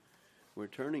We're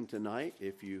turning tonight,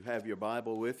 if you have your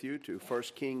Bible with you, to 1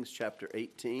 Kings chapter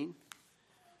 18.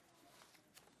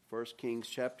 1 Kings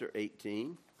chapter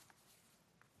 18.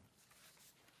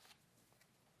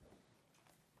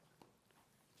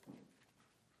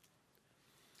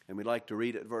 And we'd like to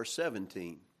read at verse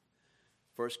 17.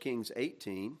 1 Kings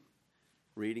 18,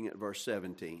 reading at verse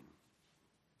 17.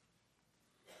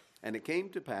 And it came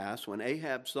to pass, when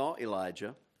Ahab saw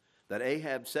Elijah, that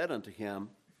Ahab said unto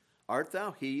him, Art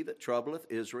thou he that troubleth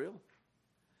Israel?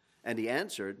 And he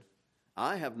answered,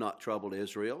 I have not troubled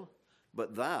Israel,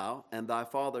 but thou and thy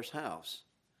father's house,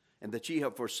 and that ye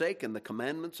have forsaken the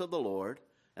commandments of the Lord,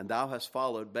 and thou hast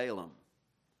followed Balaam.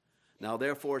 Now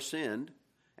therefore send,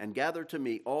 and gather to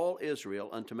me all Israel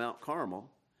unto Mount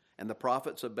Carmel, and the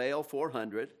prophets of Baal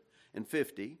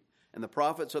 450, and the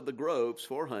prophets of the groves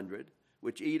 400,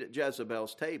 which eat at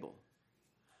Jezebel's table.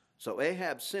 So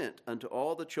Ahab sent unto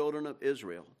all the children of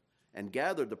Israel, and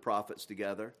gathered the prophets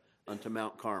together unto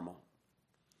Mount Carmel.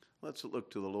 Let's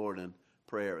look to the Lord in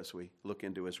prayer as we look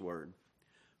into his word.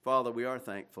 Father, we are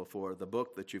thankful for the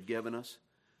book that you've given us,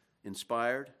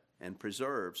 inspired and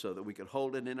preserved so that we could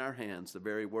hold it in our hands, the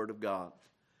very word of God.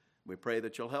 We pray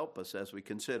that you'll help us as we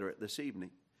consider it this evening,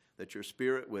 that your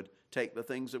Spirit would take the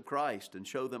things of Christ and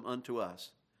show them unto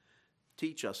us.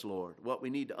 Teach us, Lord, what we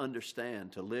need to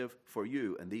understand to live for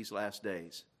you in these last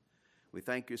days. We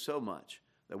thank you so much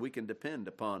that we can depend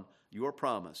upon your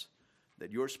promise,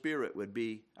 that your Spirit would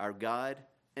be our guide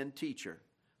and teacher,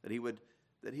 that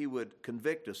he would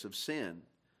convict us of sin,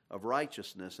 of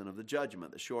righteousness, and of the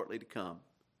judgment that's shortly to come.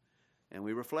 And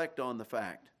we reflect on the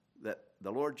fact that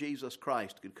the Lord Jesus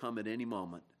Christ could come at any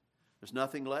moment. There's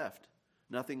nothing left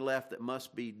that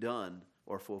must be done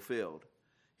or fulfilled.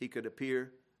 He could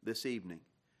appear this evening.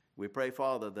 We pray,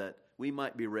 Father, that we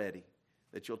might be ready,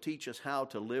 that you'll teach us how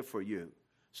to live for you,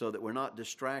 so that we're not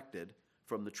distracted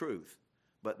from the truth,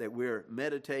 but that we're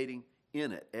meditating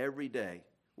in it every day,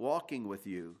 walking with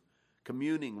you,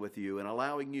 communing with you, and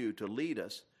allowing you to lead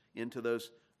us into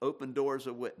those open doors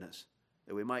of witness,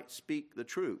 that we might speak the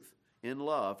truth in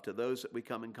love to those that we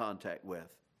come in contact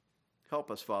with. Help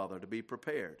us, Father, to be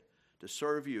prepared to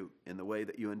serve you in the way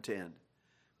that you intend.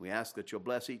 We ask that you'll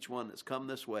bless each one that's come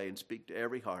this way and speak to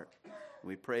every heart.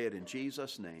 We pray it in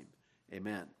Jesus' name.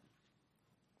 Amen.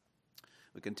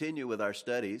 We continue with our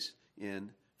studies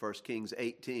in 1 Kings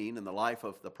 18 and the life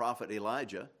of the prophet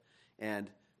Elijah,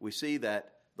 and we see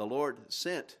that the Lord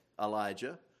sent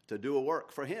Elijah to do a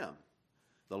work for him.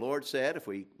 The Lord said, if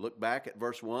we look back at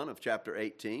verse 1 of chapter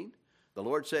 18, the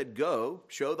Lord said, Go,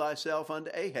 show thyself unto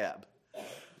Ahab.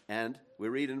 And we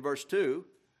read in verse 2,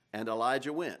 and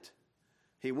Elijah went.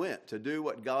 He went to do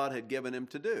what God had given him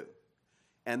to do.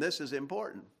 And this is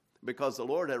important because the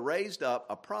Lord had raised up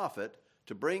a prophet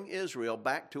to bring Israel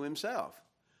back to himself.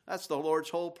 That's the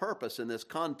Lord's whole purpose in this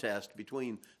contest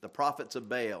between the prophets of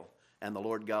Baal and the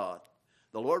Lord God.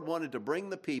 The Lord wanted to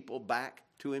bring the people back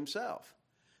to himself.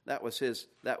 That was his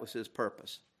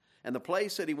purpose. And the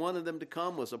place that he wanted them to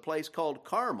come was a place called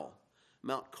Carmel,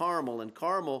 Mount Carmel. And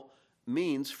Carmel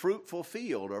means fruitful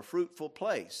field or fruitful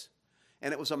place.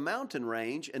 And it was a mountain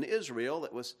range in Israel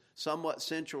that was somewhat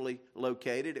centrally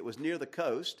located. It was near the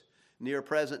coast, near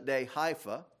present-day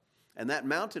Haifa. And that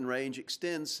mountain range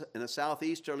extends in a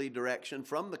southeasterly direction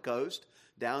from the coast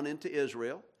down into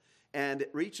Israel. And it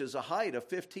reaches a height of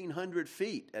 1,500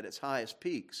 feet at its highest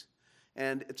peaks.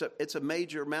 And it's a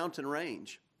major mountain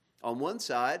range. On one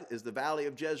side is the Valley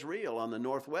of Jezreel on the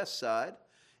northwest side.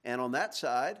 And on that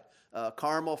side,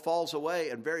 Carmel falls away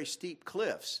in very steep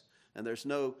cliffs. And there's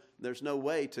no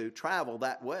way to travel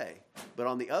that way. But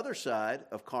on the other side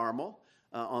of Carmel,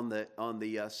 on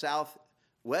the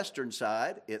southwestern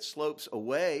side, it slopes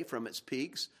away from its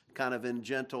peaks, kind of in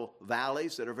gentle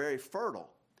valleys that are very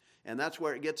fertile. And that's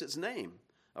where it gets its name,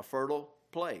 a fertile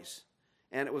place.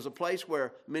 And it was a place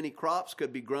where many crops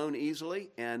could be grown easily,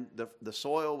 and the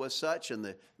soil was such, and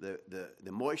the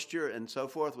moisture and so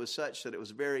forth was such that it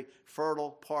was a very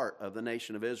fertile part of the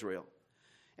nation of Israel.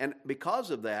 And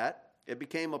because of that, it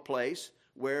became a place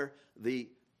where the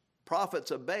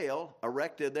prophets of Baal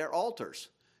erected their altars.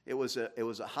 It was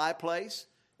a high place,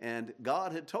 and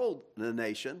God had told the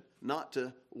nation not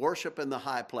to worship in the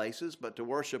high places, but to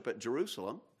worship at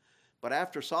Jerusalem. But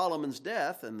after Solomon's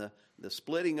death and the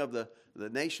splitting of the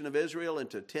nation of Israel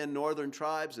into 10 northern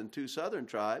tribes and 2 southern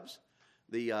tribes,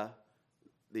 the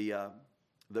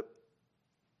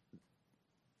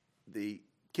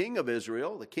kings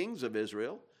of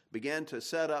Israel began to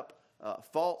set up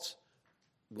false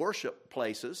worship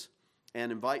places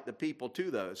and invite the people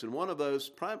to those. And one of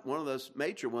those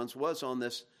major ones was on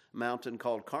this mountain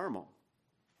called Carmel.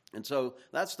 And so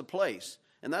that's the place.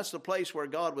 And that's the place where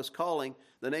God was calling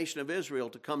the nation of Israel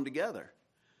to come together.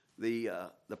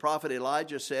 The prophet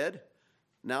Elijah said,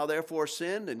 "Now therefore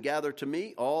send and gather to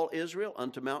me all Israel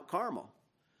unto Mount Carmel,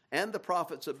 and the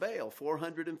prophets of Baal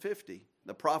 450,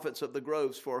 the prophets of the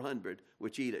groves 400,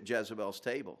 which eat at Jezebel's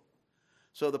table."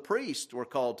 So the priests were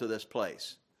called to this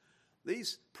place.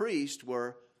 These priests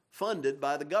were funded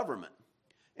by the government.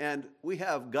 And we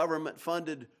have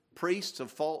government-funded priests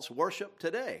of false worship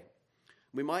today.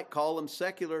 We might call them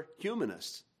secular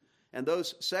humanists. And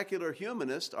those secular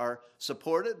humanists are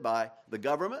supported by the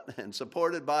government and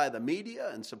supported by the media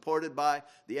and supported by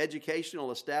the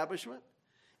educational establishment.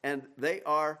 And they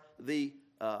are the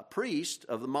priest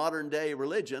of the modern-day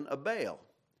religion of Baal.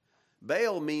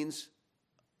 Baal means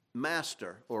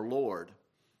master or lord.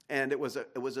 And it was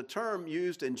a term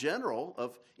used in general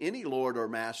of any lord or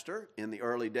master in the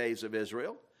early days of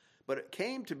Israel. But it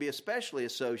came to be especially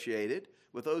associated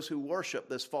with those who worship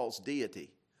this false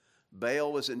deity.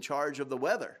 Baal was in charge of the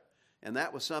weather, and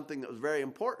that was something that was very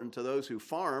important to those who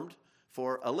farmed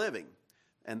for a living.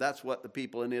 And that's what the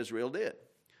people in Israel did.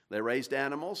 They raised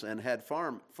animals and had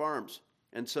farms.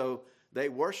 And so they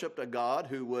worshiped a god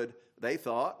who they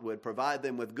thought would provide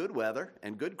them with good weather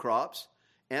and good crops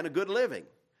and a good living.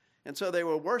 And so they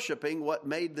were worshiping what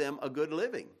made them a good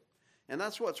living. And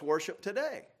that's what's worship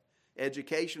today.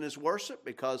 Education is worship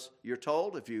because you're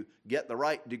told if you get the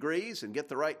right degrees and get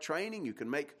the right training, you can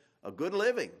make a good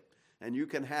living and you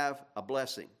can have a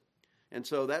blessing. And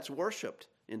so that's worshiped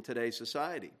in today's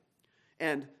society.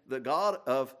 And the God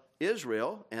of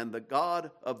Israel and the God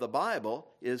of the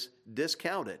Bible is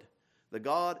discounted. The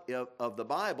God of the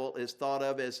Bible is thought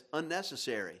of as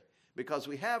unnecessary because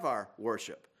we have our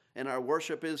worship. And our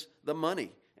worship is the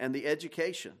money and the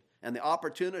education and the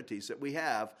opportunities that we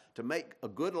have to make a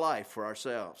good life for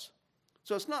ourselves.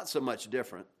 So it's not so much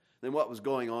different than what was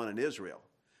going on in Israel.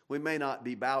 We may not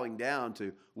be bowing down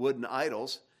to wooden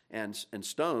idols and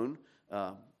stone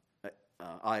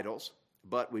idols,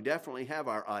 but we definitely have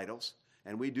our idols,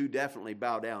 and we do definitely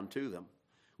bow down to them.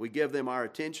 We give them our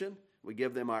attention, we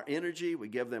give them our energy, we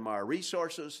give them our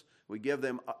resources, we give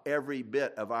them every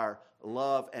bit of our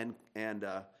love and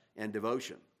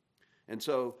devotion. And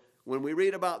so when we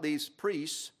read about these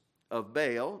priests of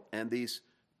Baal and these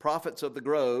prophets of the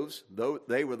groves, though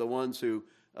they were the ones who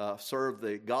served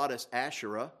the goddess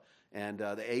Asherah, and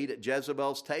they ate at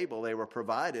Jezebel's table. They were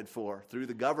provided for through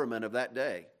the government of that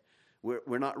day.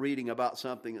 We're not reading about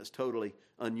something that's totally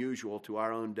unusual to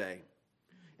our own day.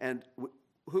 And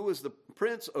who was the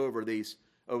prince over these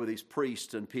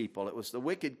priests and people? It was the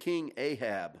wicked king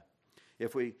Ahab.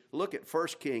 If we look at 1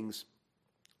 Kings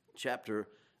chapter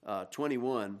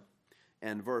 21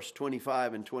 and verse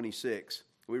 25 and 26,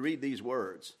 we read these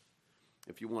words.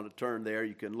 If you want to turn there,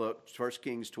 you can look. 1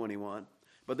 Kings 21.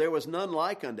 "But there was none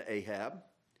like unto Ahab,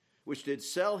 which did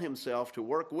sell himself to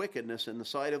work wickedness in the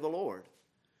sight of the Lord,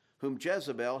 whom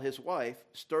Jezebel his wife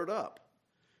stirred up.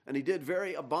 And he did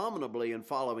very abominably in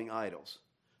following idols,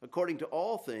 according to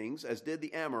all things as did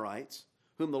the Amorites,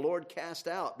 whom the Lord cast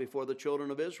out before the children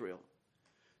of Israel."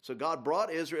 So God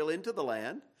brought Israel into the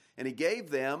land, and he gave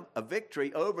them a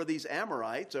victory over these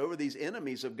Amorites, over these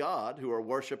enemies of God who are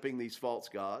worshiping these false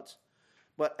gods.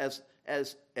 But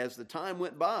as the time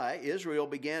went by, Israel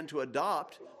began to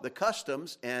adopt the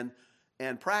customs and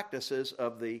practices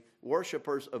of the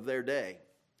worshipers of their day.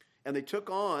 And they took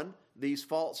on these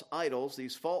false idols,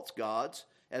 these false gods,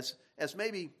 as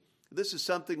maybe this is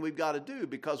something we've got to do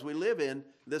because we live in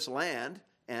this land,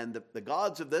 and the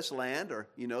gods of this land are,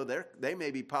 they may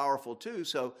be powerful too.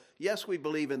 So yes, we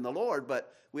believe in the Lord,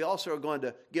 but we also are going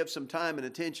to give some time and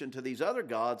attention to these other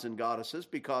gods and goddesses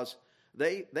because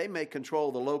they may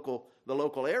control the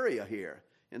local area here.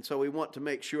 And so we want to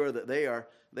make sure that they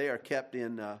are kept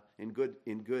in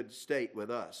good state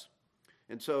with us.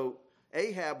 And so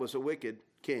Ahab was a wicked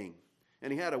king,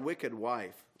 and he had a wicked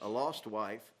wife, a lost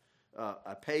wife,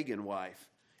 a pagan wife.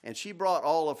 And she brought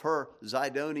all of her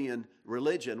Zidonian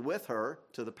religion with her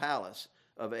to the palace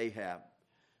of Ahab.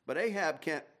 But Ahab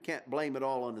can't blame it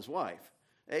all on his wife.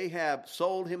 Ahab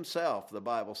sold himself, the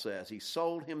Bible says. He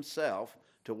sold himself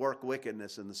to work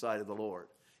wickedness in the sight of the Lord.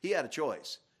 He had a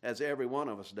choice, as every one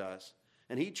of us does.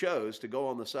 And he chose to go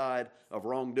on the side of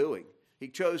wrongdoing. He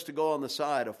chose to go on the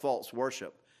side of false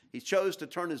worship. He chose to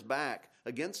turn his back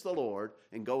against the Lord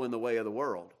and go in the way of the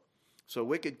world. So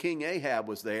wicked King Ahab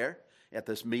was there at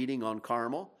this meeting on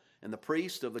Carmel, and the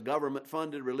priests of the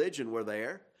government-funded religion were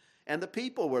there, and the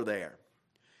people were there.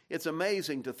 It's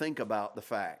amazing to think about the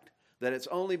fact that it's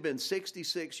only been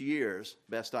 66 years,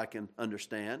 best I can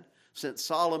understand, since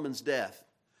Solomon's death.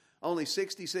 Only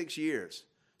 66 years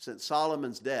since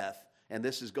Solomon's death, and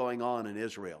this is going on in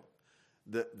Israel.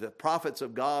 the prophets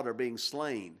of God are being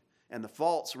slain, and the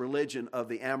false religion of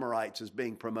the Amorites is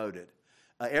being promoted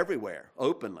everywhere,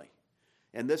 openly.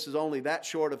 And this is only that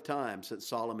short of time since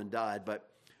Solomon died,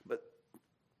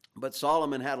 but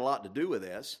Solomon had a lot to do with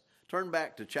this. Turn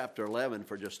back to chapter 11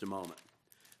 for just a moment.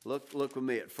 Look with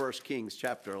me at 1 Kings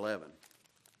chapter 11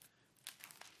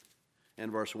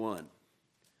 and verse 1.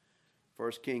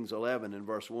 1 Kings 11 and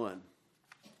verse 1.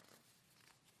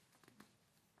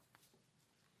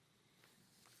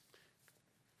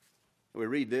 We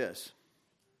read this.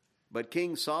 But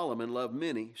King Solomon loved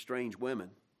many strange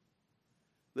women.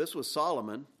 This was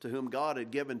Solomon, to whom God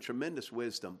had given tremendous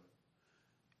wisdom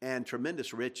and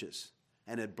tremendous riches,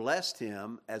 and had blessed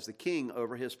him as the king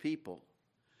over his people,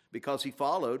 because he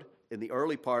followed in the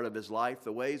early part of his life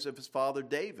the ways of his father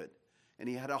David, and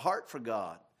he had a heart for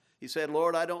God. He said,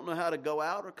 Lord, I don't know how to go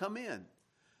out or come in.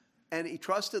 And he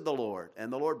trusted the Lord,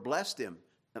 and the Lord blessed him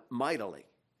mightily.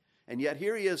 And yet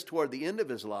here he is toward the end of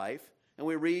his life, and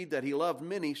we read that he loved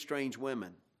many strange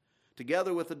women,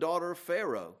 together with the daughter of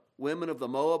Pharaoh, women of the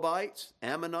Moabites,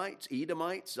 Ammonites,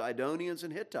 Edomites, Zidonians,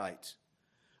 and Hittites,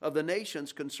 of the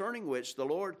nations concerning which the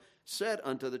Lord said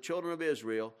unto the children of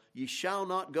Israel, Ye shall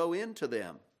not go into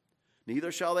them,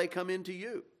 neither shall they come into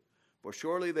you, for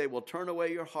surely they will turn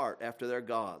away your heart after their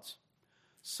gods.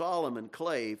 Solomon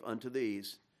clave unto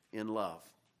these in love.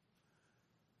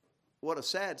 What a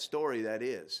sad story that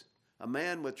is. A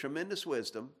man with tremendous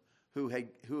wisdom who had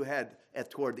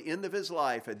toward the end of his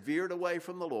life had veered away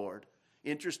from the Lord,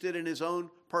 interested in his own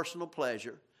personal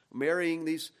pleasure, marrying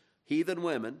these heathen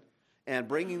women and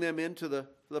bringing them into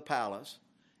the palace.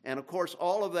 And of course,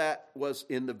 all of that was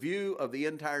in the view of the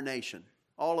entire nation.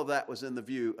 All of that was in the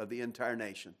view of the entire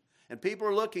nation. And people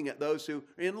are looking at those who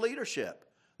are in leadership.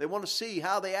 They want to see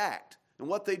how they act and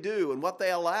what they do and what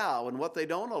they allow and what they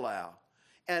don't allow.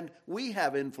 And we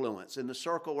have influence in the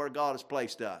circle where God has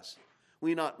placed us.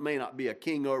 We may not be a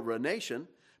king over a nation,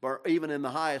 or even in the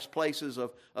highest places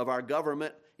of our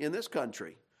government in this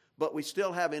country, but we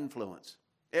still have influence.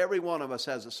 Every one of us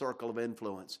has a circle of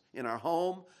influence in our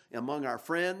home, among our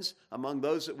friends, among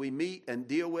those that we meet and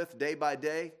deal with day by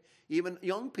day. Even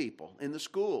young people in the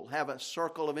school have a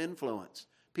circle of influence.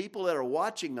 People that are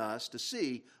watching us to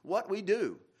see what we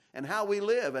do and how we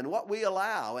live and what we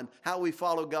allow and how we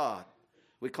follow God.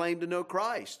 We claim to know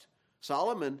Christ.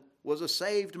 Solomon was a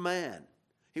saved man.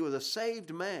 He was a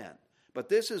saved man. But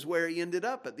this is where he ended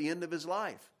up at the end of his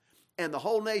life. And the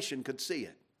whole nation could see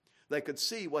it. They could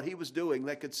see what he was doing.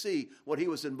 They could see what he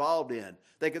was involved in.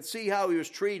 They could see how he was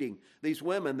treating these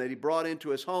women that he brought into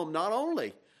his home, not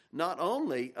only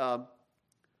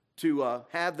to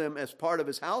have them as part of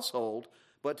his household,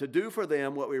 but to do for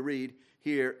them what we read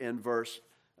here in verse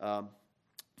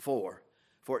 4.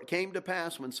 For it came to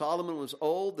pass when Solomon was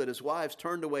old that his wives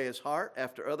turned away his heart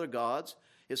after other gods.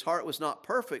 His heart was not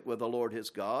perfect with the Lord his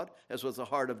God, as was the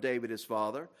heart of David his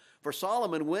father. For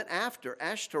Solomon went after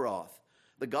Ashtaroth,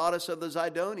 the goddess of the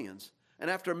Zidonians,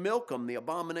 and after Milcom, the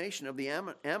abomination of the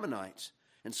Ammonites.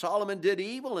 And Solomon did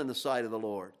evil in the sight of the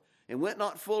Lord, and went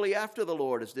not fully after the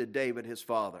Lord, as did David his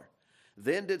father.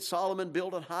 Then did Solomon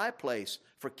build a high place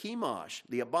for Chemosh,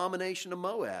 the abomination of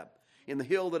Moab, in the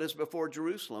hill that is before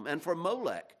Jerusalem, and for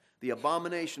Molech, the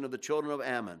abomination of the children of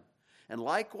Ammon. And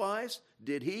likewise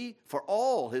did he for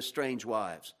all his strange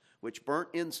wives, which burnt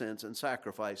incense and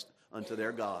sacrificed unto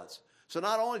their gods. So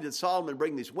not only did Solomon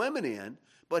bring these women in,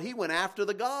 but he went after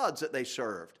the gods that they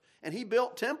served. And he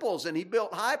built temples and he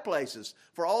built high places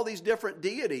for all these different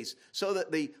deities so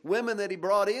that the women that he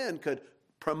brought in could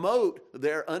promote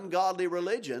their ungodly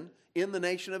religion in the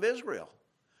nation of Israel.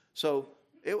 So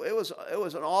it was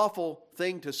an awful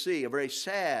thing to see, a very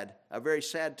sad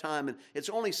time. And it's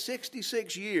only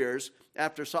 66 years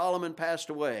after Solomon passed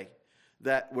away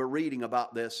that we're reading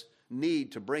about this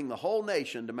need to bring the whole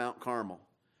nation to Mount Carmel.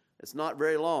 It's not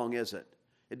very long, is it?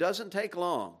 It doesn't take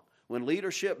long. When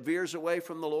leadership veers away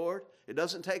from the Lord, it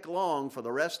doesn't take long for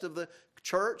the rest of the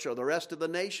church or the rest of the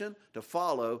nation to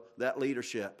follow that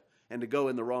leadership and to go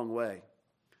in the wrong way.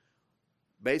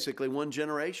 Basically, one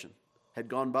generation had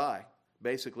gone by.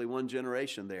 Basically, one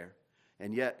generation there.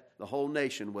 And yet, the whole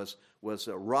nation was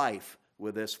rife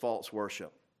with this false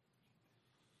worship.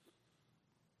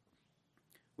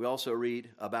 We also read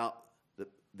about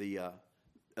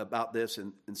about this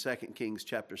in 2 Kings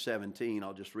chapter 17.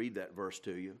 I'll just read that verse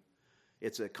to you.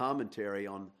 It's a commentary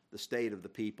on the state of the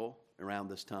people around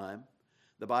this time.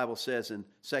 The Bible says in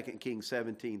 2 Kings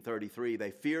 17:33,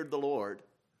 they feared the Lord.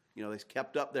 You know, they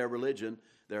kept up their religion,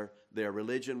 their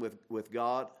religion with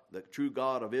God, the true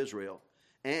God of Israel.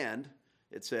 And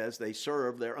it says they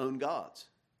served their own gods.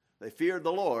 They feared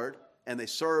the Lord and they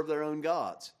served their own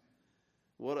gods.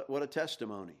 What a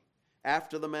testimony.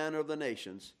 After the manner of the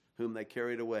nations, whom they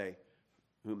carried away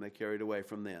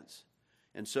from thence.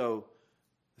 And so,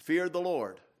 feared the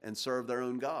Lord and served their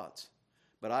own gods.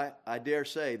 But I dare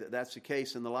say that that's the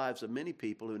case in the lives of many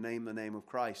people who name the name of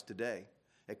Christ today.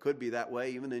 It could be that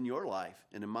way even in your life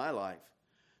and in my life.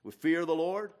 We fear the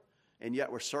Lord, and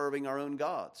yet we're serving our own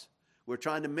gods. We're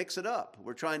trying to mix it up.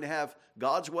 We're trying to have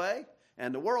God's way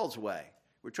and the world's way.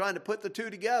 We're trying to put the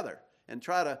two together and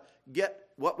try to get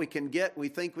what we can get. We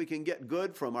think we can get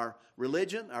good from our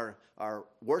religion, our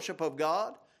worship of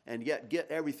God, and yet get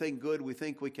everything good we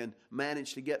think we can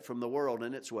manage to get from the world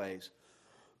and its ways.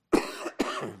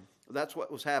 That's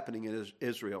what was happening in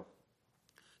Israel.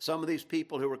 Some of these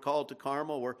people who were called to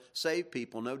Carmel were saved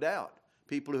people, no doubt.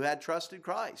 People who had trusted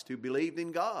Christ, who believed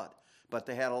in God. But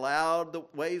they had allowed the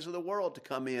ways of the world to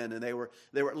come in, and they were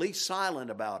at least silent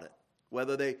about it.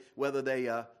 Whether they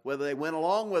went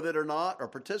along with it or not, or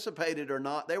participated or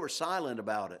not, they were silent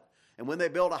about it. And when they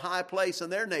built a high place in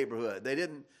their neighborhood, they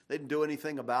didn't do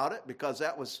anything about it, because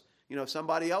that was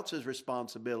somebody else's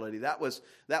responsibility. That was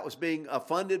being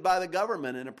funded by the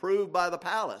government and approved by the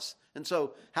palace. And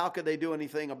so how could they do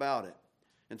anything about it?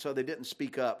 And so they didn't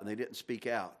speak up and they didn't speak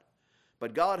out.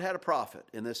 But God had a prophet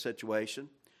in this situation,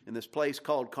 in this place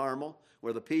called Carmel,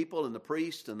 where the people and the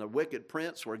priests and the wicked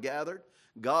prince were gathered.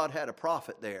 God had a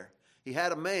prophet there. He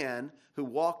had a man who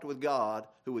walked with God,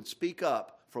 who would speak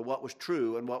up for what was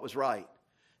true and what was right.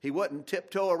 He wouldn't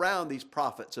tiptoe around these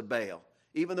prophets of Baal.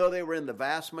 Even though they were in the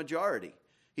vast majority,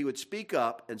 he would speak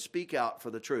up and speak out for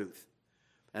the truth.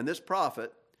 And this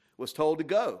prophet was told to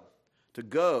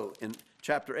go in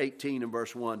chapter 18 and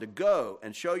verse 1, to go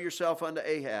and show yourself unto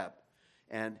Ahab.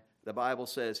 And the Bible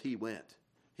says he went.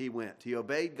 He went. He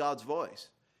obeyed God's voice.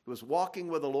 He was walking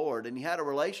with the Lord, and he had a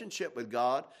relationship with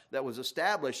God that was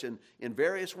established in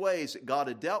various ways that God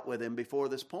had dealt with him before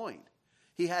this point.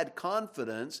 He had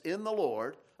confidence in the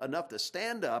Lord enough to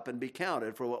stand up and be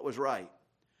counted for what was right.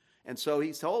 And so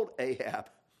he told Ahab,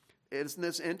 isn't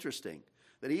this interesting,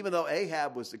 that even though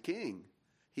Ahab was the king,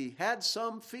 he had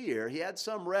some fear, he had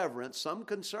some reverence, some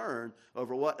concern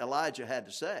over what Elijah had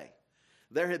to say.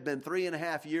 There had been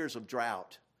 3.5 years of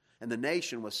drought, and the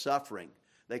nation was suffering.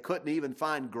 They couldn't even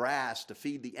find grass to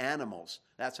feed the animals.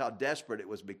 That's how desperate it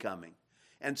was becoming.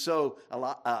 And so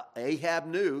Ahab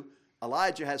knew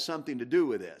Elijah has something to do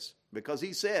with this, because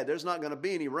he said, there's not going to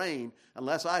be any rain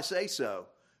unless I say so.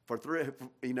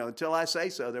 Until I say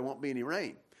so, there won't be any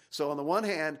rain. So on the one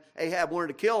hand, Ahab wanted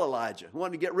to kill Elijah. He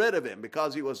wanted to get rid of him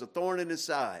because he was a thorn in his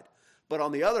side. But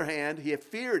on the other hand, he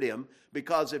feared him,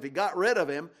 because if he got rid of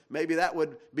him, maybe that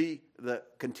would be the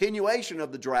continuation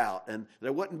of the drought and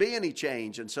there wouldn't be any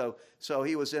change. And so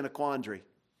he was in a quandary.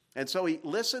 And so he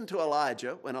listened to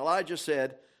Elijah when Elijah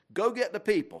said, go get the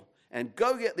people and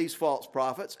go get these false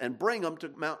prophets and bring them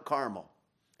to Mount Carmel.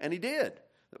 And he did.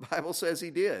 The Bible says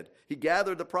he did. He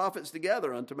gathered the prophets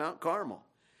together unto Mount Carmel.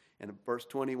 And verse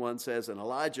 21 says, and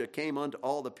Elijah came unto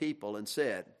all the people and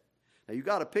said, now you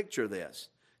got to picture this.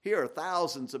 Here are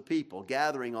thousands of people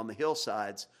gathering on the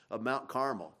hillsides of Mount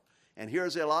Carmel. And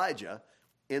here's Elijah,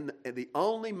 the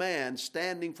only man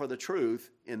standing for the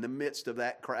truth in the midst of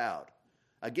that crowd.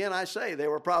 Again, I say they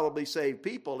were probably saved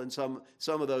people, and some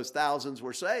of those thousands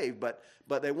were saved, but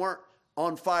they weren't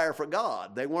on fire for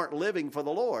God. They weren't living for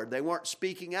the Lord. They weren't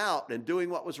speaking out and doing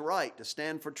what was right to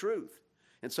stand for truth.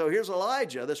 And so here's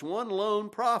Elijah, this one lone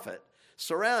prophet,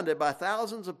 surrounded by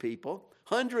thousands of people,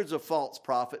 hundreds of false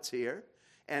prophets here,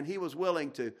 and he was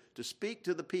willing to speak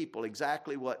to the people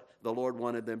exactly what the Lord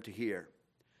wanted them to hear.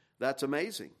 That's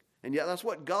amazing. And yet that's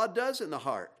what God does in the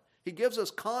heart. He gives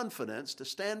us confidence to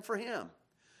stand for him.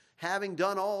 Having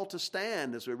done all to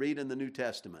stand, as we read in the New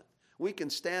Testament, we can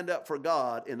stand up for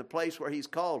God in the place where he's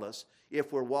called us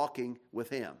if we're walking with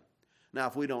him. Now,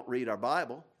 if we don't read our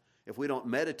Bible, if we don't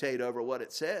meditate over what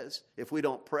it says, if we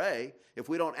don't pray, if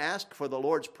we don't ask for the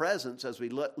Lord's presence as we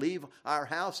leave our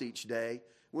house each day,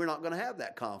 we're not going to have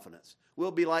that confidence.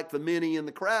 We'll be like the many in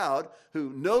the crowd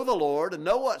who know the Lord and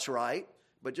know what's right,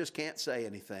 but just can't say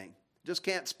anything, just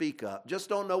can't speak up, just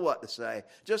don't know what to say,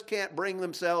 just can't bring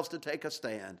themselves to take a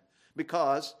stand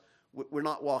because we're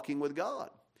not walking with God.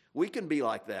 We can be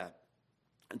like that.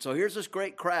 And so here's this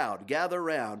great crowd gather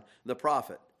around the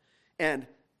prophet. And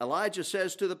Elijah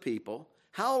says to the people,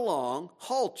 how long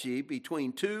halt ye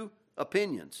between two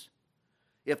opinions?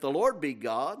 If the Lord be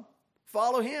God,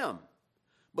 follow him.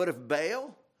 But if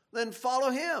Baal, then follow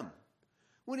him.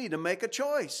 We need to make a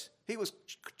choice. He was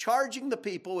charging the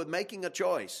people with making a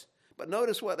choice. But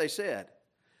notice what they said.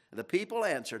 The people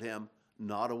answered him,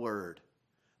 not a word.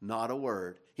 Not a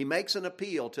word. He makes an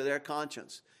appeal to their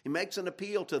conscience. He makes an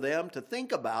appeal to them to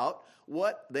think about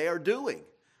what they are doing.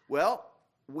 Well,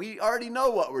 we already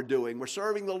know what we're doing. We're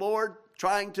serving the Lord,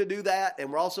 trying to do that,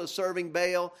 and we're also serving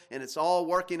Baal, and it's all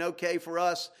working okay for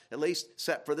us, at least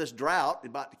except for this drought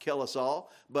about to kill us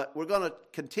all. But we're going to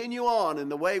continue on in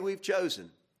the way we've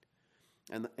chosen.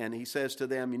 And he says to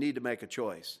them, you need to make a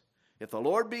choice. If the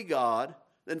Lord be God,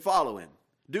 then follow him.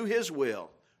 Do his will.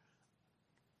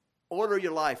 Order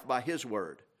your life by his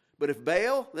word. But if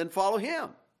Baal, then follow him.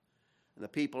 And the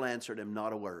people answered him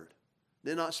not a word.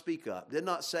 Did not speak up. Did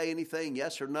not say anything,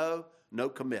 yes or no. No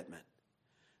commitment.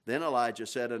 Then Elijah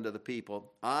said unto the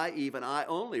people, I, even I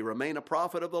only, remain a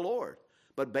prophet of the Lord.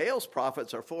 But Baal's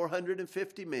prophets are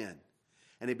 450 men.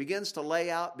 And he begins to lay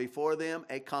out before them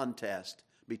a contest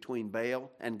between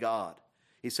Baal and God.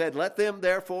 He said, let them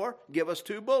therefore give us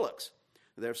 2 bullocks.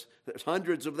 There's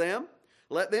hundreds of them.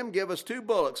 Let them give us 2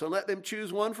 bullocks, and let them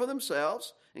choose one for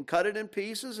themselves, and cut it in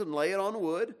pieces, and lay it on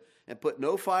wood, and put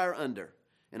no fire under.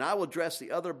 And I will dress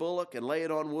the other bullock, and lay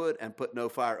it on wood, and put no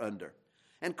fire under.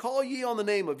 And call ye on the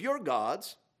name of your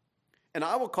gods, and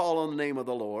I will call on the name of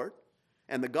the Lord,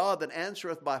 and the God that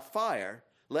answereth by fire,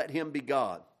 let him be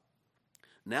God.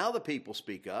 Now the people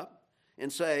speak up,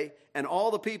 and say, and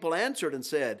all the people answered and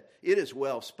said, it is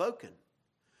well spoken.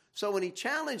 So when he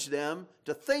challenged them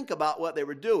to think about what they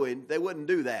were doing, they wouldn't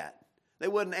do that. They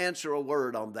wouldn't answer a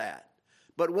word on that.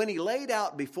 But when he laid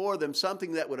out before them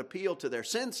something that would appeal to their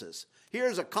senses,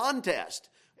 here's a contest.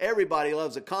 Everybody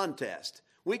loves a contest.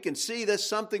 We can see this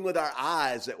something with our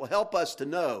eyes that will help us to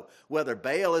know whether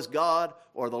Baal is God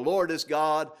or the Lord is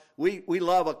God. We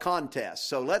love a contest.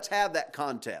 So let's have that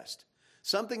contest.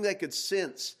 Something they could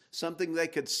sense, something they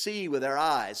could see with their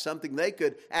eyes, something they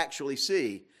could actually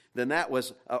see. Then that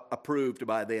was approved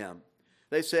by them.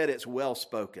 They said it's well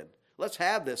spoken. Let's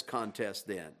have this contest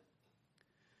then.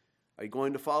 Are you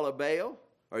going to follow Baal?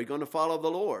 Or are you going to follow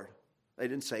the Lord? They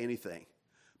didn't say anything.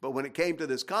 But when it came to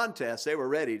this contest, they were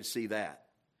ready to see that.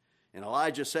 And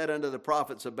Elijah said unto the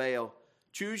prophets of Baal,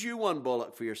 choose you 1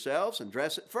 bullock for yourselves, and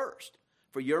dress it first,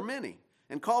 for you're many.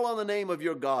 And call on the name of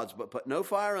your gods, but put no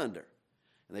fire under.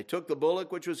 And they took the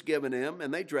bullock which was given him,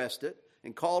 and they dressed it,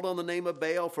 and called on the name of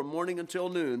Baal from morning until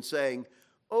noon, saying,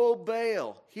 O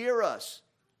Baal, hear us.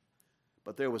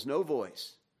 But there was no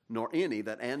voice, nor any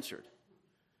that answered.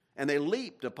 And they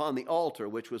leaped upon the altar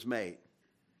which was made.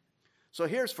 So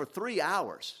here's for 3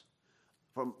 hours,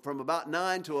 from about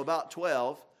 9 to about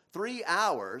 12, 3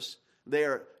 hours, they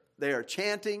are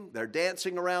chanting, they're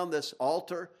dancing around this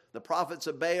altar. The prophets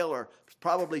of Baal are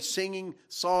probably singing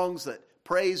songs that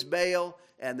praise Baal,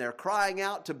 and they're crying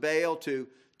out to Baal to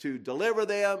deliver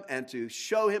them and to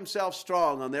show himself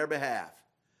strong on their behalf.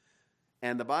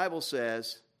 And the Bible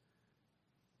says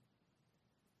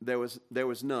there was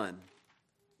none.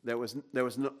 There was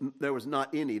not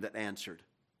any that answered.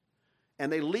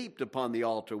 And they leaped upon the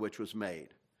altar which was made.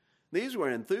 These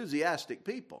were enthusiastic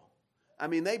people. I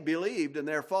mean, they believed in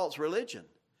their false religion,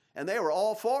 and they were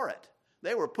all for it.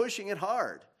 They were pushing it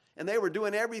hard, and they were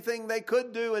doing everything they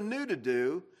could do and knew to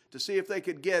do to see if they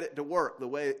could get it to work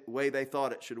the way they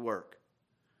thought it should work.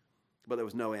 But there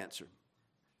was no answer.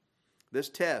 This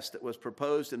test that was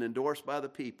proposed and endorsed by the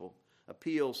people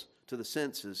appeals to the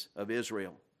senses of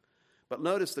Israel. But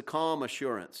notice the calm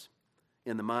assurance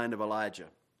in the mind of Elijah.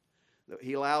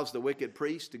 He allows the wicked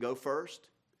priest to go first.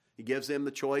 He gives them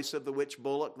the choice of which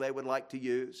bullock they would like to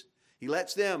use. He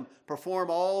lets them perform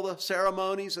all the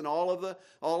ceremonies and all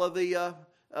of the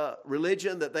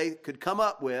religion that they could come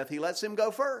up with. He lets them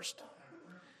go first.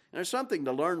 And there's something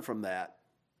to learn from that,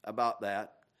 about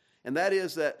that, and that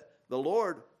is that the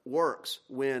Lord works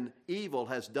when evil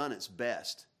has done its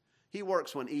best. He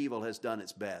works when evil has done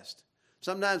its best.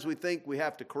 Sometimes we think we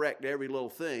have to correct every little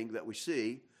thing that we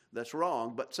see that's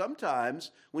wrong, but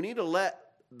sometimes we need to let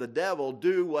the devil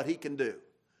do what he can do.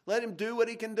 Let him do what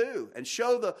he can do and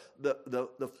show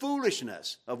the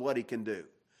foolishness of what he can do.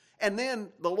 And then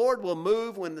the Lord will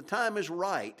move when the time is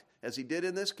right, as he did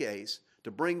in this case, to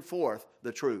bring forth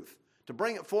the truth, to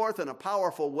bring it forth in a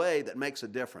powerful way that makes a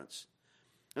difference.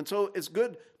 And so it's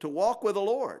good to walk with the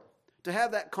Lord, to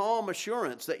have that calm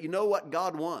assurance that you know what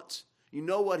God wants. You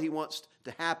know what he wants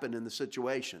to happen in the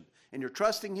situation. And you're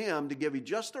trusting him to give you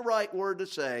just the right word to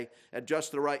say at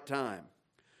just the right time.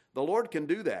 The Lord can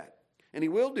do that, and he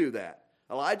will do that.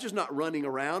 Elijah's not running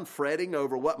around fretting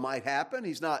over what might happen.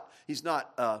 He's not.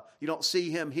 You don't see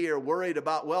him here worried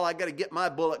about, well, I got to get my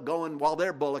bullock going while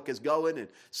their bullock is going and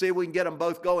see if we can get them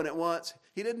both going at once.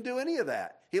 He didn't do any of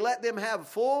that. He let them have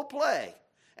full play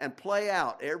and play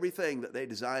out everything that they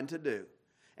designed to do.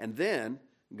 And then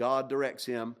God directs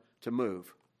him to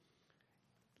move.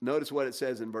 Notice what it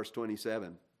says in verse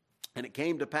 27. And it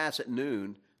came to pass at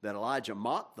noon that Elijah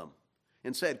mocked them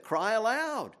and said, "Cry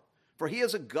aloud, for he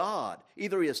is a god.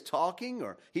 Either he is talking,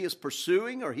 or he is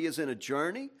pursuing, or he is in a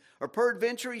journey, or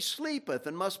peradventure he sleepeth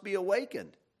and must be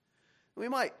awakened." We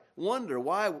might wonder,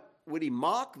 why would he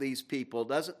mock these people?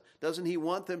 Doesn't he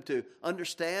want them to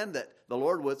understand that the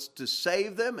Lord was to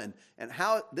save them? And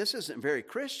how this isn't very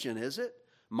Christian, is it?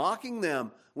 Mocking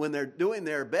them when they're doing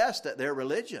their best at their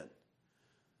religion.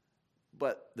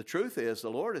 But the truth is,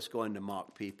 the Lord is going to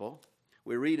mock people.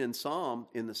 We read in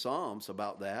the Psalms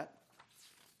about that.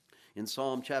 In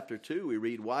Psalm chapter 2, we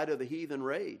read, "Why do the heathen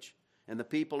rage, and the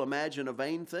people imagine a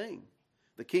vain thing?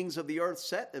 The kings of the earth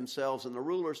set themselves, and the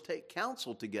rulers take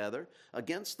counsel together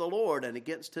against the Lord and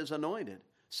against his anointed,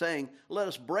 saying, Let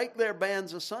us break their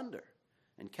bands asunder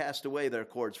and cast away their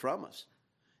cords from us."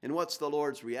 And what's the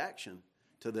Lord's reaction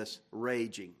to this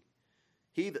raging?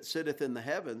 "He that sitteth in the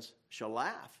heavens shall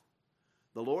laugh.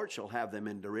 The Lord shall have them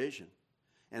in derision."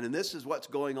 And this is what's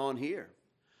going on here.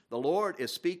 The Lord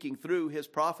is speaking through his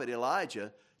prophet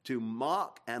Elijah to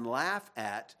mock and laugh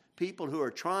at people who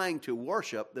are trying to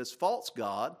worship this false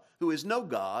god, who is no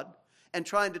God, and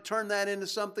trying to turn that into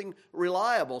something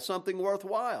reliable, something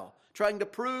worthwhile, trying to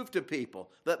prove to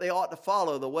people that they ought to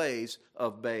follow the ways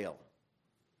of Baal.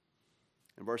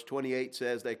 And verse 28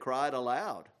 says, "They cried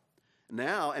aloud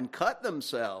now and cut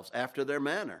themselves after their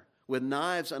manner with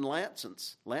knives and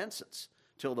lancets,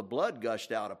 till the blood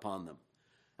gushed out upon them."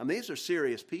 And these are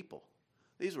serious people.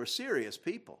 These were serious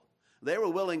people. They were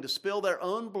willing to spill their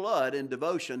own blood in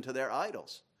devotion to their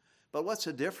idols. But what's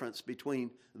the difference between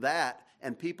that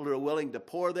and people who are willing to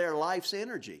pour their life's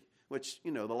energy, which,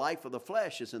 the life of the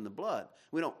flesh is in the blood.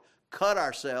 We don't cut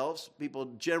ourselves. People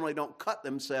generally don't cut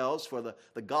themselves for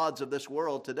the gods of this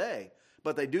world today.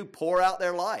 But they do pour out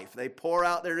their life. They pour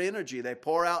out their energy. They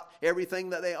pour out everything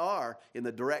that they are in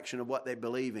the direction of what they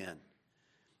believe in.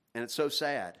 And it's so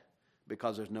sad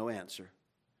because there's no answer.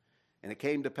 "And it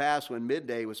came to pass when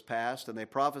midday was past, and they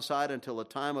prophesied until the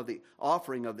time of the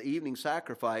offering of the evening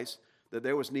sacrifice, that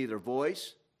there was neither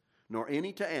voice, nor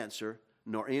any to answer,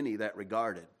 nor any that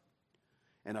regarded.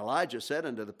 And Elijah said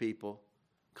unto the people,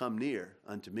 Come near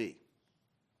unto me."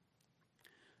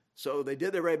 So they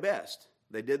did their very best.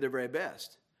 They did their very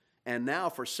best. And now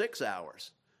for 6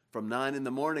 hours, from 9 in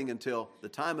the morning until the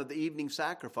time of the evening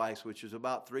sacrifice, which was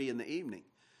about 3 in the evening,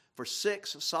 for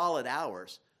 6 solid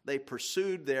hours, they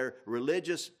pursued their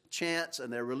religious chants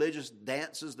and their religious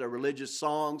dances, their religious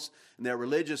songs, and their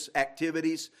religious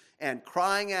activities, and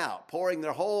crying out, pouring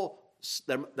their whole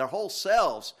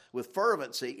selves with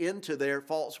fervency into their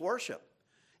false worship.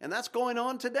 And that's going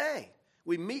on today.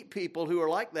 We meet people who are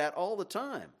like that all the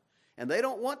time. And they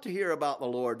don't want to hear about the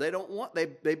Lord.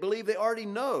 They believe they already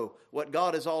know what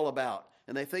God is all about.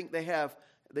 And they think they have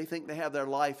their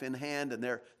life in hand, and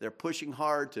they're pushing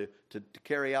hard to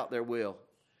carry out their will.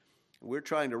 We're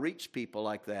trying to reach people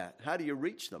like that. How do you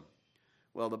reach them?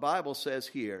 Well, the Bible says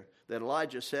here that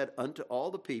Elijah said unto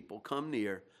all the people, "Come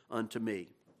near unto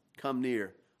me. Come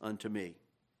near unto me."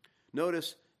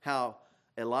 Notice how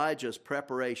Elijah's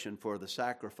preparation for the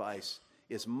sacrifice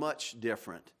is much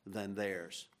different than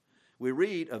theirs. We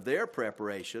read of their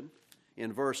preparation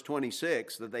in verse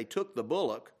 26 that they took the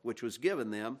bullock which was given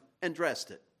them and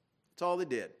dressed it. That's all they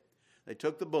did. They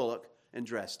took the bullock and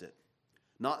dressed it.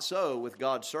 Not so with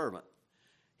God's servant.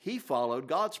 He followed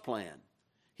God's plan.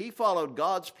 He followed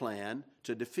God's plan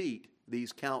to defeat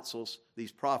these councils,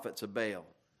 these prophets of Baal.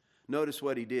 Notice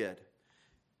what he did.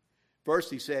 First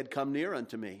he said, "Come near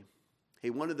unto me." He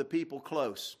wanted the people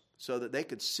close so that they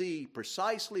could see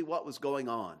precisely what was going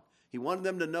on. He wanted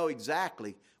them to know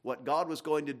exactly what God was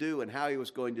going to do and how he was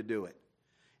going to do it.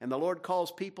 And the Lord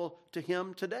calls people to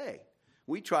him today.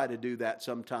 We try to do that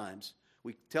sometimes.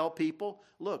 We tell people,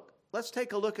 look, let's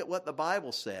take a look at what the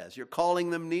Bible says. You're calling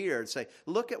them near and say,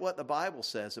 look at what the Bible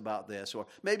says about this. Or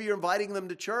maybe you're inviting them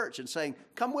to church and saying,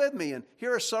 come with me and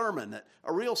hear a sermon,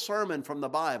 a real sermon from the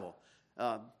Bible.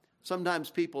 Sometimes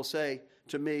people say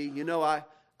to me,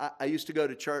 I used to go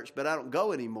to church, but I don't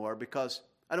go anymore because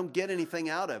I don't get anything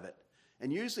out of it.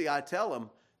 And usually I tell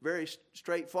them very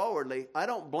straightforwardly, I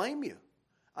don't blame you.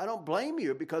 I don't blame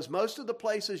you because most of the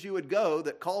places you would go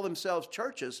that call themselves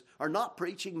churches are not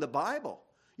preaching the Bible.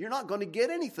 You're not going to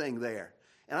get anything there.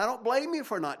 And I don't blame you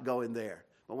for not going there.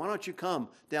 But why don't you come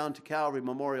down to Calvary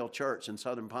Memorial Church in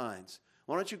Southern Pines?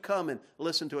 Why don't you come and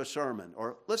listen to a sermon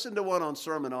or listen to one on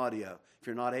sermon audio if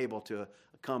you're not able to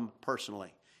come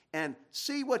personally? And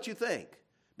see what you think,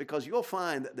 because you'll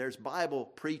find that there's Bible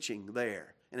preaching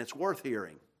there, and it's worth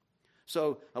hearing.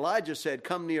 So Elijah said,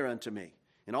 come near unto me.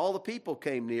 And all the people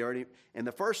came near, and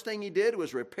the first thing he did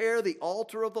was repair the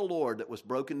altar of the Lord that was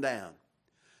broken down.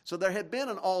 So there had been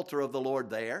an altar of the Lord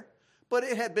there, but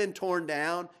it had been torn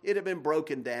down, it had been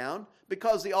broken down,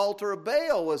 because the altar of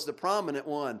Baal was the prominent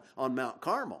one on Mount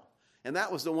Carmel. And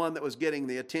that was the one that was getting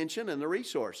the attention and the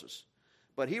resources.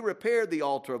 But he repaired the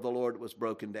altar of the Lord that was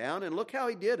broken down, and look how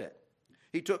he did it.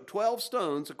 He took 12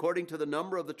 stones according to the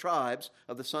number of the tribes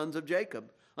of the sons of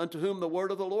Jacob, unto whom the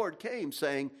word of the Lord came,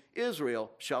 saying,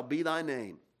 Israel shall be thy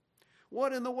name.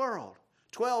 What in the world?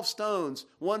 12 stones,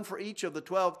 one for each of the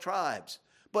 12 tribes.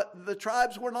 But the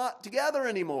tribes were not together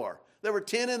anymore. There were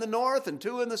 10 in the north and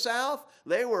 2 in the south.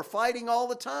 They were fighting all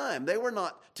the time. They were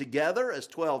not together as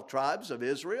 12 tribes of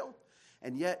Israel.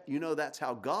 And yet, that's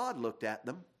how God looked at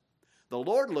them. The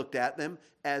Lord looked at them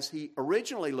as he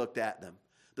originally looked at them.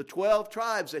 The 12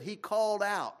 tribes that he called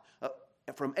out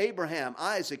from Abraham,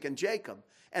 Isaac, and Jacob.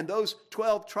 And those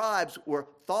 12 tribes were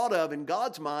thought of in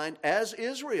God's mind as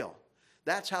Israel.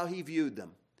 That's how he viewed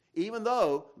them. Even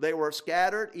though they were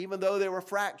scattered, even though they were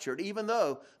fractured, even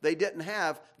though they didn't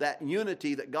have that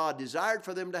unity that God desired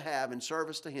for them to have in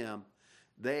service to him,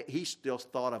 he still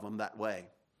thought of them that way.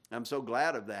 I'm so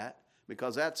glad of that,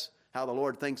 because that's how the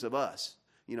Lord thinks of us.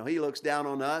 He looks down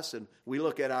on us, and we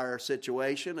look at our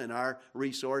situation and our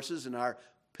resources and our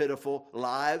pitiful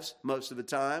lives most of the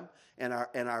time, and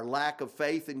our lack of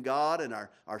faith in God and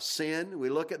our sin. We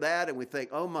look at that and we think,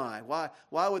 oh my,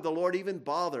 why would the Lord even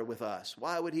bother with us?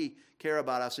 Why would he care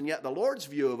about us? And yet the Lord's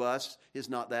view of us is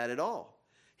not that at all.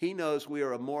 He knows we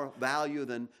are of more value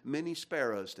than many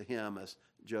sparrows to him, as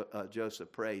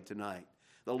Joseph prayed tonight.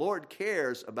 The Lord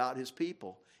cares about his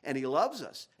people, and he loves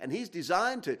us, and he's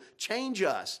designed to change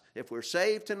us. If we're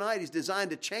saved tonight, he's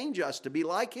designed to change us to be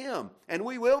like him, and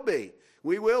we will be.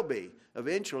 We will be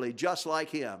eventually just like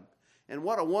him. And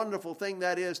what a wonderful thing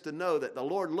that is to know that the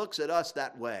Lord looks at us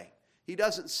that way. He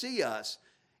doesn't see us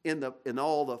in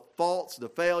all the faults, the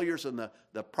failures, and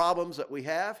the problems that we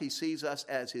have. He sees us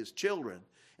as his children,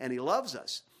 and he loves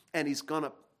us, and he's going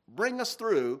to bring us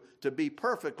through to be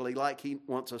perfectly like he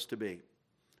wants us to be.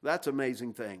 That's an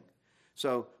amazing thing.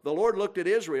 So the Lord looked at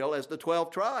Israel as the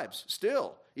 12 tribes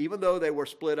still, even though they were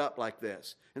split up like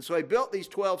this. And so he built these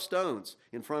 12 stones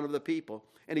in front of the people,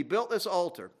 and he built this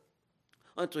altar,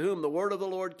 unto whom the word of the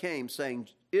Lord came, saying,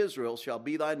 Israel shall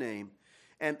be thy name.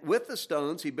 And with the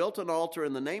stones he built an altar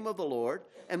in the name of the Lord,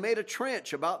 and made a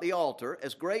trench about the altar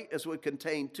as great as would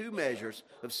contain 2 measures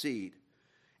of seed.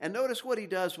 And notice what he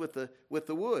does with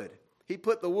the wood. He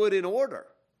put the wood in order.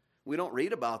 We don't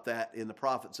read about that in the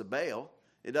prophets of Baal.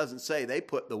 It doesn't say they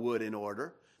put the wood in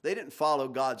order. They didn't follow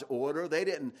God's order. They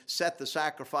didn't set the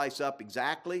sacrifice up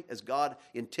exactly as God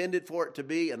intended for it to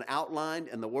be and outlined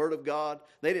in the Word of God.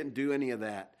 They didn't do any of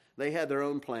that. They had their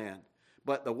own plan.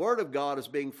 But the Word of God is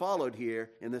being followed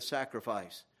here in this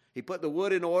sacrifice. He put the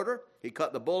wood in order. He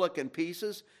cut the bullock in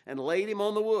pieces and laid him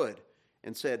on the wood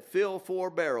and said, fill 4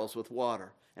 barrels with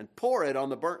water and pour it on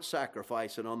the burnt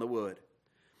sacrifice and on the wood.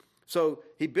 So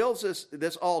he builds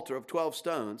this altar of 12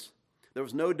 stones. There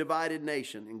was no divided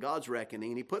nation in God's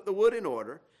reckoning. And he put the wood in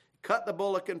order, cut the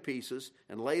bullock in pieces,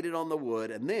 and laid it on the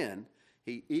wood. And then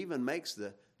he even makes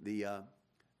the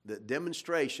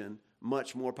demonstration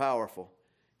much more powerful.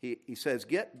 He says,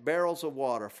 get barrels of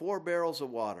water, 4 barrels of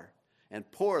water, and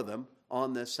pour them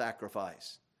on this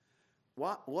sacrifice.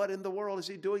 What in the world is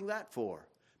he doing that for?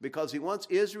 Because he wants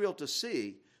Israel to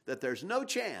see that there's no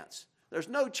chance. There's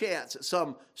no chance that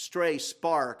some stray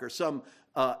spark or some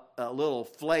a little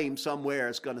flame somewhere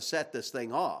is going to set this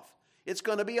thing off. It's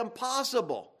going to be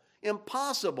impossible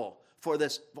for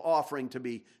this offering to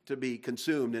be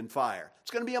consumed in fire.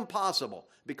 It's going to be impossible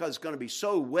because it's going to be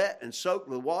so wet and soaked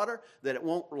with water that it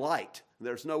won't light.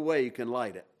 There's no way you can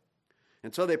light it.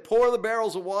 And so they pour the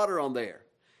barrels of water on there.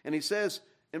 And he says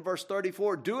in verse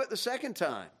 34, do it the second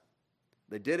time.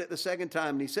 They did it the second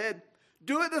time. And he said,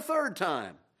 do it the third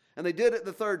time. And they did it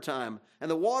the third time.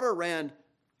 And the water ran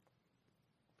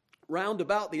round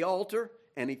about the altar,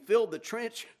 and he filled the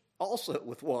trench also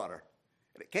with water.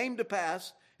 And it came to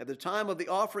pass at the time of the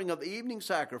offering of the evening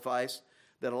sacrifice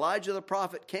that Elijah the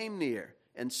prophet came near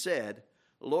and said,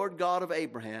 Lord God of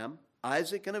Abraham,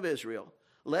 Isaac, and of Israel,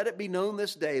 let it be known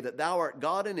this day that thou art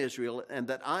God in Israel, and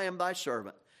that I am thy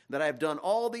servant, that I have done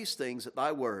all these things at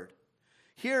thy word.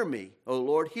 Hear me, O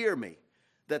Lord, hear me,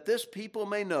 that this people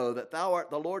may know that thou art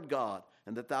the Lord God,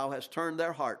 and that thou hast turned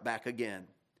their heart back again.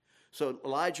 So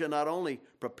Elijah not only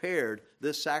prepared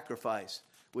this sacrifice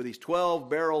with these 12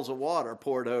 barrels of water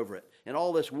poured over it and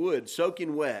all this wood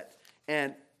soaking wet,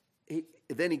 and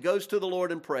then he goes to the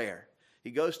Lord in prayer. He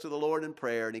goes to the Lord in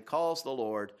prayer, and he calls the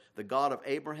Lord the God of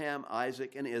Abraham,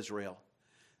 Isaac, and Israel.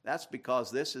 That's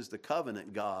because this is the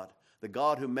covenant God, the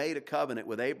God who made a covenant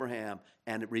with Abraham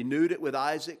and renewed it with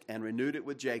Isaac and renewed it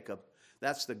with Jacob.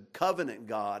 That's the covenant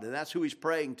God, and that's who he's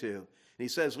praying to. And he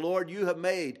says, Lord, you have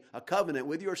made a covenant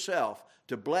with yourself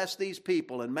to bless these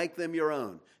people and make them your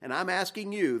own. And I'm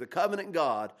asking you, the covenant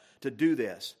God, to do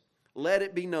this. Let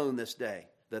it be known this day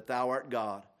that thou art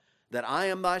God, that I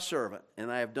am thy servant,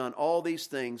 and I have done all these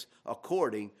things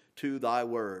according to thy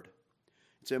word.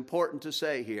 It's important to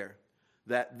say here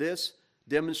that this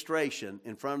demonstration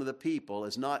in front of the people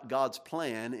is not God's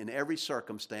plan in every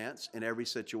circumstance, in every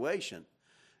situation.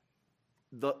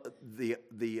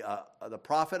 The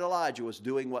prophet Elijah was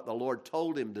doing what the Lord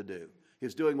told him to do. He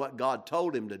was doing what God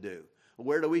told him to do.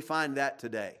 Where do we find that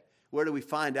today? Where do we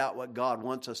find out what God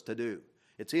wants us to do?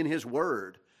 It's in his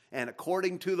word. And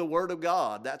according to the word of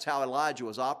God, that's how Elijah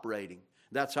was operating.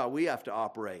 That's how we have to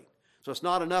operate. So it's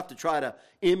not enough to try to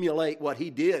emulate what he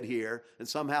did here and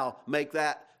somehow make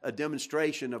that a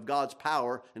demonstration of God's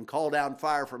power and call down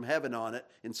fire from heaven on it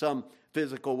in some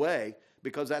physical way,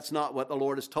 because that's not what the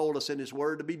Lord has told us in his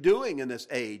word to be doing in this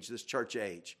age, this church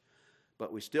age.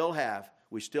 But we still have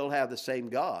the same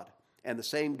God. And the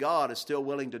same God is still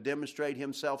willing to demonstrate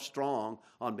himself strong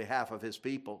on behalf of his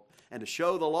people and to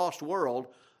show the lost world,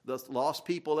 the lost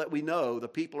people that we know, the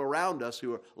people around us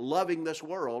who are loving this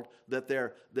world, that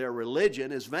their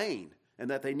religion is vain and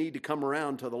that they need to come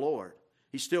around to the Lord.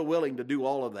 He's still willing to do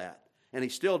all of that. And he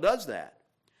still does that.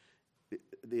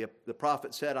 The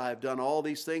prophet said, I have done all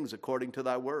these things according to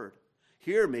thy word.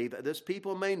 Hear me, that this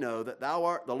people may know that thou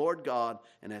art the Lord God,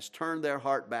 and hast turned their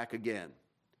heart back again.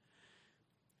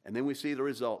 And then we see the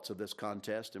results of this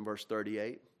contest in verse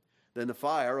 38. Then the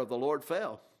fire of the Lord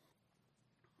fell.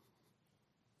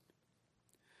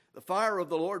 The fire of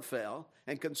the Lord fell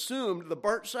and consumed the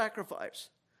burnt sacrifice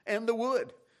and the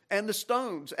wood and the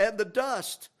stones and the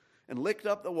dust and licked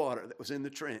up the water that was in the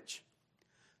trench.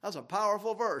 That's a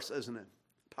powerful verse, isn't it?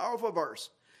 Powerful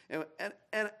verse. And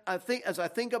I think, as I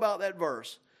think about that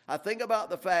verse, I think about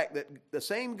the fact that the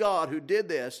same God who did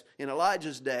this in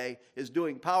Elijah's day is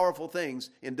doing powerful things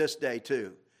in this day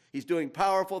too. He's doing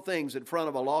powerful things in front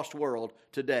of a lost world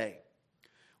today.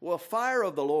 Well, fire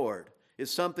of the Lord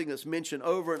is something that's mentioned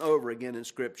over and over again in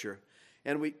Scripture.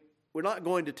 And we're not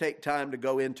going to take time to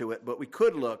go into it, but we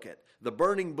could look at the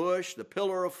burning bush, the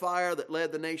pillar of fire that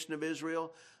led the nation of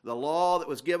Israel, the law that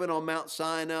was given on Mount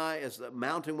Sinai as the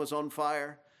mountain was on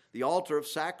fire, the altar of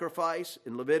sacrifice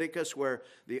in Leviticus where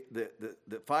the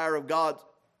fire of God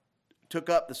took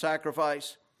up the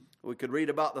sacrifice. We could read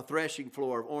about the threshing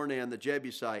floor of Ornan the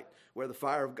Jebusite where the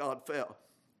fire of God fell.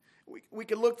 We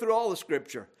can look through all the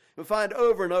Scripture and find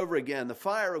over and over again the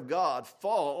fire of God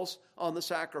falls on the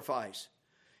sacrifice.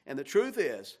 And the truth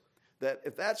is that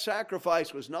if that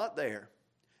sacrifice was not there,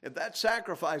 the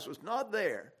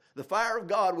fire of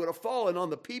God would have fallen on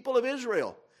the people of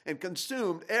Israel and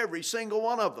consumed every single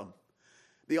one of them.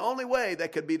 The only way they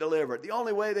could be delivered, the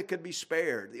only way they could be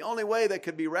spared, the only way they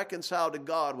could be reconciled to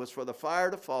God was for the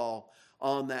fire to fall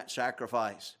on that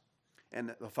sacrifice.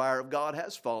 And the fire of God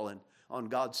has fallen on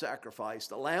God's sacrifice,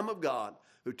 the Lamb of God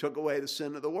who took away the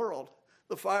sin of the world.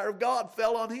 The fire of God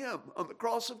fell on him on the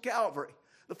cross of Calvary.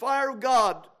 The fire of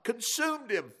God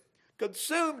consumed him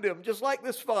just like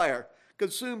this fire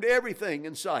consumed everything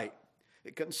in sight.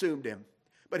 It consumed him.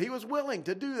 But he was willing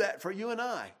to do that for you and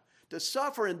I, to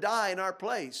suffer and die in our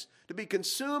place, to be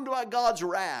consumed by God's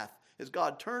wrath as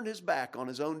God turned his back on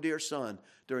his own dear son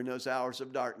during those hours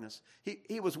of darkness.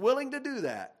 He was willing to do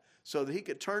that so that he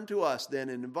could turn to us then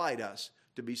and invite us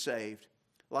to be saved.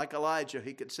 Like Elijah,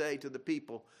 he could say to the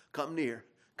people, come near,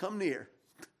 come near,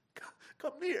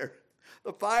 come near.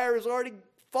 The fire has already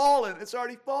fallen. It's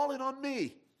already fallen on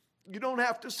me. You don't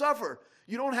have to suffer.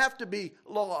 You don't have to be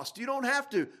lost. You don't have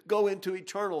to go into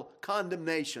eternal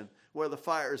condemnation where the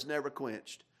fire is never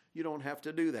quenched. You don't have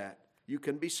to do that. You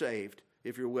can be saved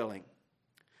if you're willing.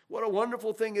 What a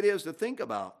wonderful thing it is to think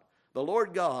about the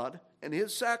Lord God and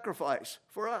his sacrifice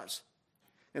for us.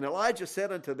 And Elijah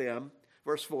said unto them,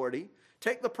 verse 40,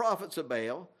 take the prophets of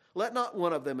Baal, let not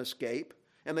one of them escape.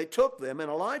 And they took them, and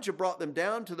Elijah brought them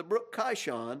down to the brook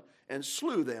Kishon and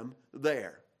slew them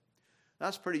there.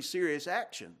 That's pretty serious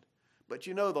action. But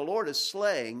you know, the Lord is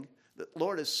slaying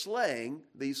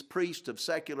these priests of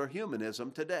secular humanism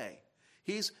today.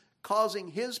 He's causing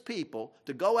his people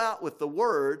to go out with the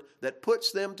word that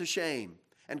puts them to shame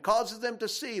and causes them to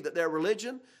see that their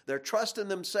religion, their trust in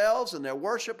themselves, and their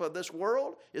worship of this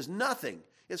world is nothing.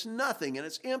 It's nothing and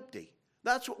it's empty.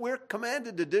 That's what we're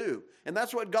commanded to do. And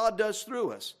that's what God does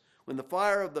through us. When the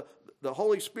fire of the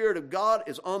Holy Spirit of God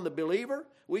is on the believer,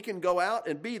 we can go out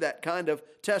and be that kind of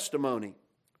testimony.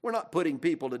 We're not putting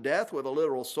people to death with a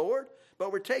literal sword,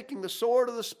 but we're taking the sword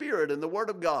of the Spirit and the Word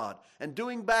of God and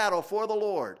doing battle for the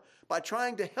Lord by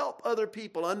trying to help other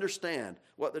people understand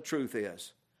what the truth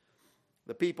is.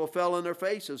 The people fell on their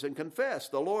faces and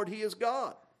confessed, the Lord, He is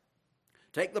God.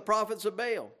 Take the prophets of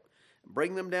Baal and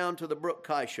bring them down to the brook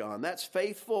Kishon. That's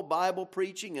faithful Bible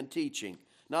preaching and teaching,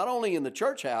 not only in the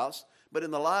church house, but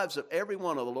in the lives of every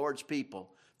one of the Lord's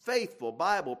people. Faithful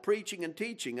Bible preaching and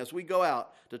teaching as we go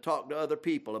out to talk to other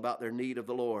people about their need of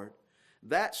the Lord.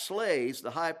 That slays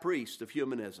the high priest of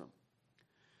humanism.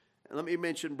 And let me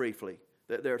mention briefly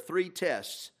that there are 3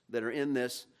 tests that are in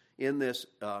this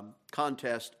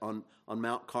contest on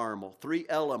Mount Carmel. 3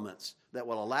 elements that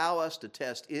will allow us to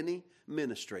test any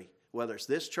ministry, whether it's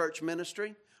this church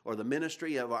ministry or the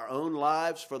ministry of our own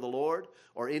lives for the Lord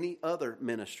or any other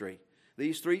ministry.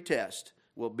 These 3 tests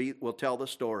will tell the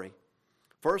story.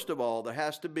 First of all, there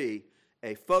has to be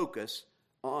a focus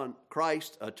on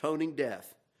Christ's atoning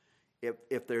death.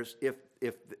 If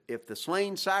the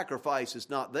slain sacrifice is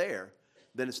not there,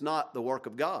 then it's not the work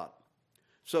of God.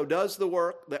 So does the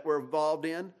work that we're involved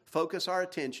in focus our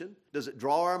attention? Does it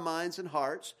draw our minds and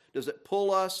hearts? Does it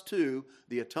pull us to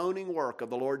the atoning work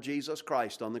of the Lord Jesus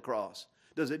Christ on the cross?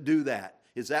 Does it do that?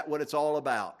 Is that what it's all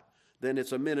about? Then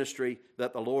it's a ministry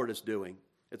that the Lord is doing.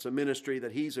 It's a ministry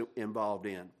that He's involved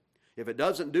in. If it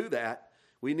doesn't do that,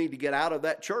 we need to get out of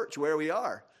that church where we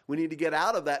are. We need to get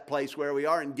out of that place where we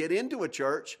are and get into a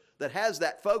church that has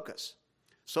that focus.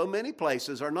 So many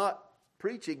places are not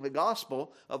preaching the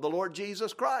gospel of the Lord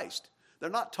Jesus Christ. They're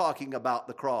not talking about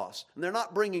the cross. And they're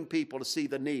not bringing people to see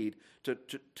the need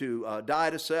to die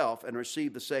to self and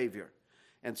receive the Savior.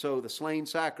 And so the slain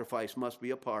sacrifice must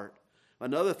be a part.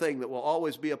 Another thing that will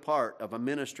always be a part of a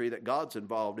ministry that God's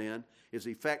involved in is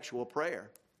effectual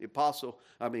prayer.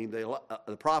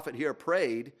 The prophet here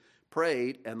prayed,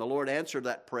 and the Lord answered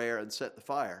that prayer and set the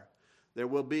fire. There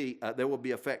will be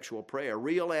effectual prayer,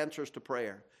 real answers to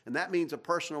prayer. And that means a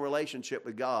personal relationship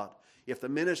with God. If the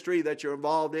ministry that you're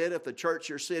involved in, if the church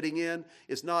you're sitting in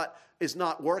is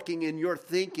not working in your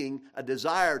thinking a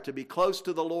desire to be close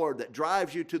to the Lord that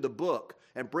drives you to the book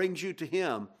and brings you to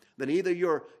Him, then either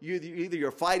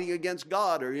you're fighting against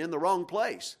God or you're in the wrong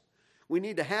place. We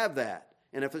need to have that.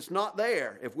 And if it's not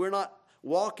there, if we're not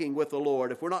walking with the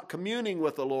Lord, if we're not communing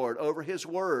with the Lord over His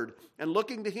Word and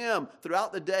looking to Him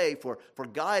throughout the day for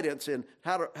guidance in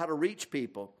how to reach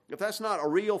people, if that's not a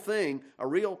real thing, a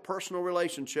real personal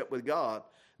relationship with God,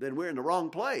 then we're in the wrong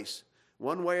place.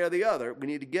 One way or the other, we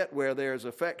need to get where there's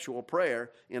effectual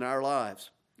prayer in our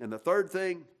lives. And the third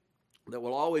thing that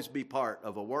will always be part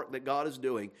of a work that God is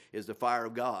doing is the fire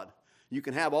of God. You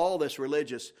can have all this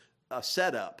religious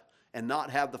setup and not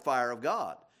have the fire of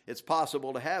God. It's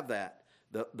possible to have that.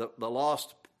 The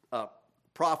lost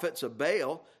prophets of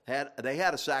Baal had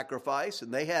a sacrifice,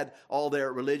 and they had all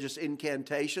their religious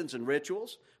incantations and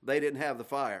rituals. They didn't have the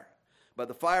fire. But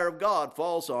the fire of God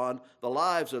falls on the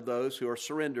lives of those who are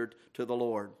surrendered to the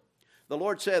Lord. The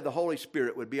Lord said the Holy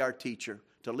Spirit would be our teacher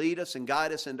to lead us and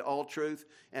guide us into all truth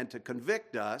and to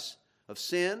convict us of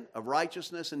sin, of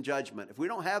righteousness, and judgment. If we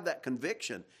don't have that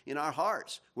conviction in our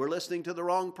hearts, we're listening to the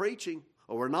wrong preaching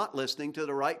or we're not listening to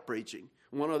the right preaching,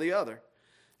 one or the other.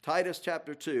 Titus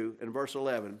chapter 2 and verse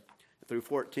 11 through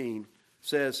 14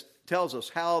 tells us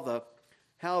how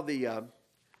the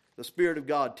Spirit of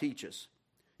God teaches.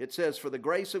 It says, "For the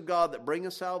grace of God that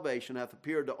bringeth salvation hath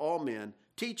appeared to all men,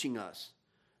 teaching us."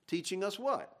 Teaching us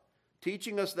what?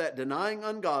 Teaching us that denying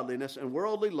ungodliness and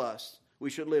worldly lusts, we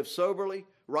should live soberly,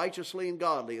 righteously, and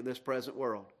godly in this present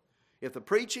world. If the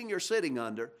preaching you're sitting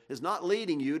under is not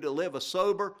leading you to live a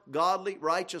sober, godly,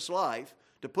 righteous life,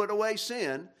 to put away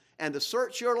sin, and to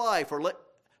search your life, or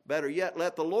better yet,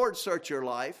 let the Lord search your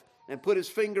life and put His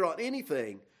finger on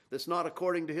anything that's not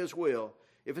according to His will.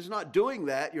 If it's not doing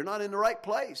that, you're not in the right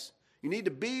place. You need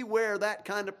to be where that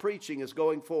kind of preaching is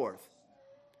going forth.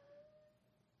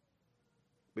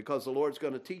 Because the Lord's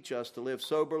going to teach us to live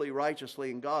soberly, righteously,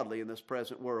 and godly in this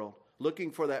present world,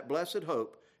 looking for that blessed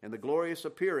hope and the glorious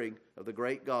appearing of the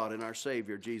great God and our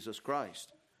Savior, Jesus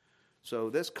Christ. So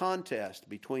this contest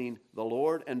between the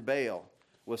Lord and Baal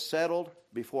was settled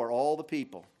before all the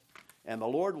people. And the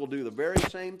Lord will do the very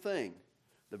same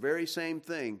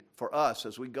thing for us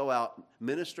as we go out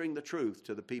ministering the truth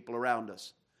to the people around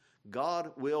us.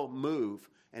 God will move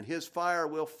and His fire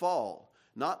will fall.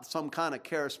 Not some kind of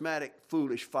charismatic,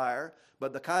 foolish fire,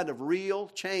 but the kind of real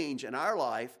change in our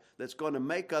life that's going to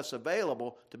make us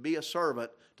available to be a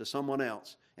servant to someone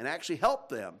else and actually help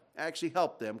them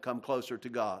come closer to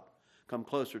God, come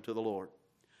closer to the Lord.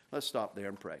 Let's stop there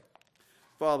and pray.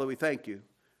 Father, we thank You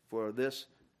for this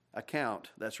account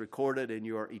that's recorded in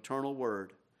Your eternal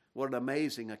word. What an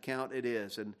amazing account it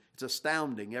is. And it's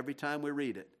astounding every time we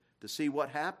read it to see what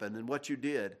happened and what you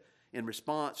did in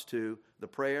response to the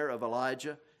prayer of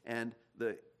Elijah and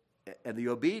the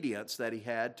obedience that he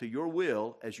had to your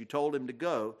will as you told him to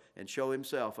go and show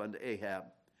himself unto Ahab.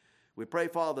 We pray,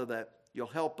 Father, that you'll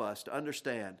help us to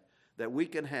understand that we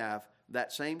can have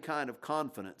that same kind of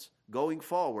confidence going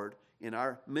forward in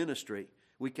our ministry.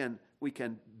 We can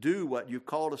do what you've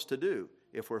called us to do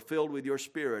if we're filled with your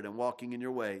Spirit and walking in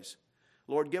your ways.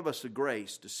 Lord, give us the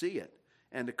grace to see it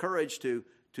and the courage to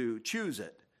choose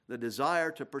it, the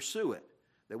desire to pursue it,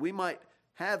 that we might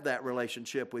have that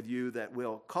relationship with you that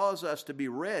will cause us to be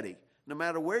ready, no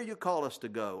matter where you call us to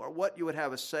go or what you would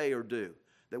have us say or do,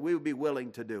 that we would be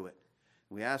willing to do it.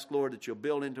 We ask, Lord, that you'll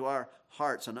build into our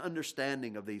hearts an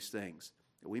understanding of these things,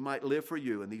 that we might live for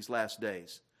you in these last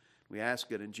days. We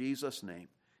ask it in Jesus' name.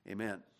 Amen.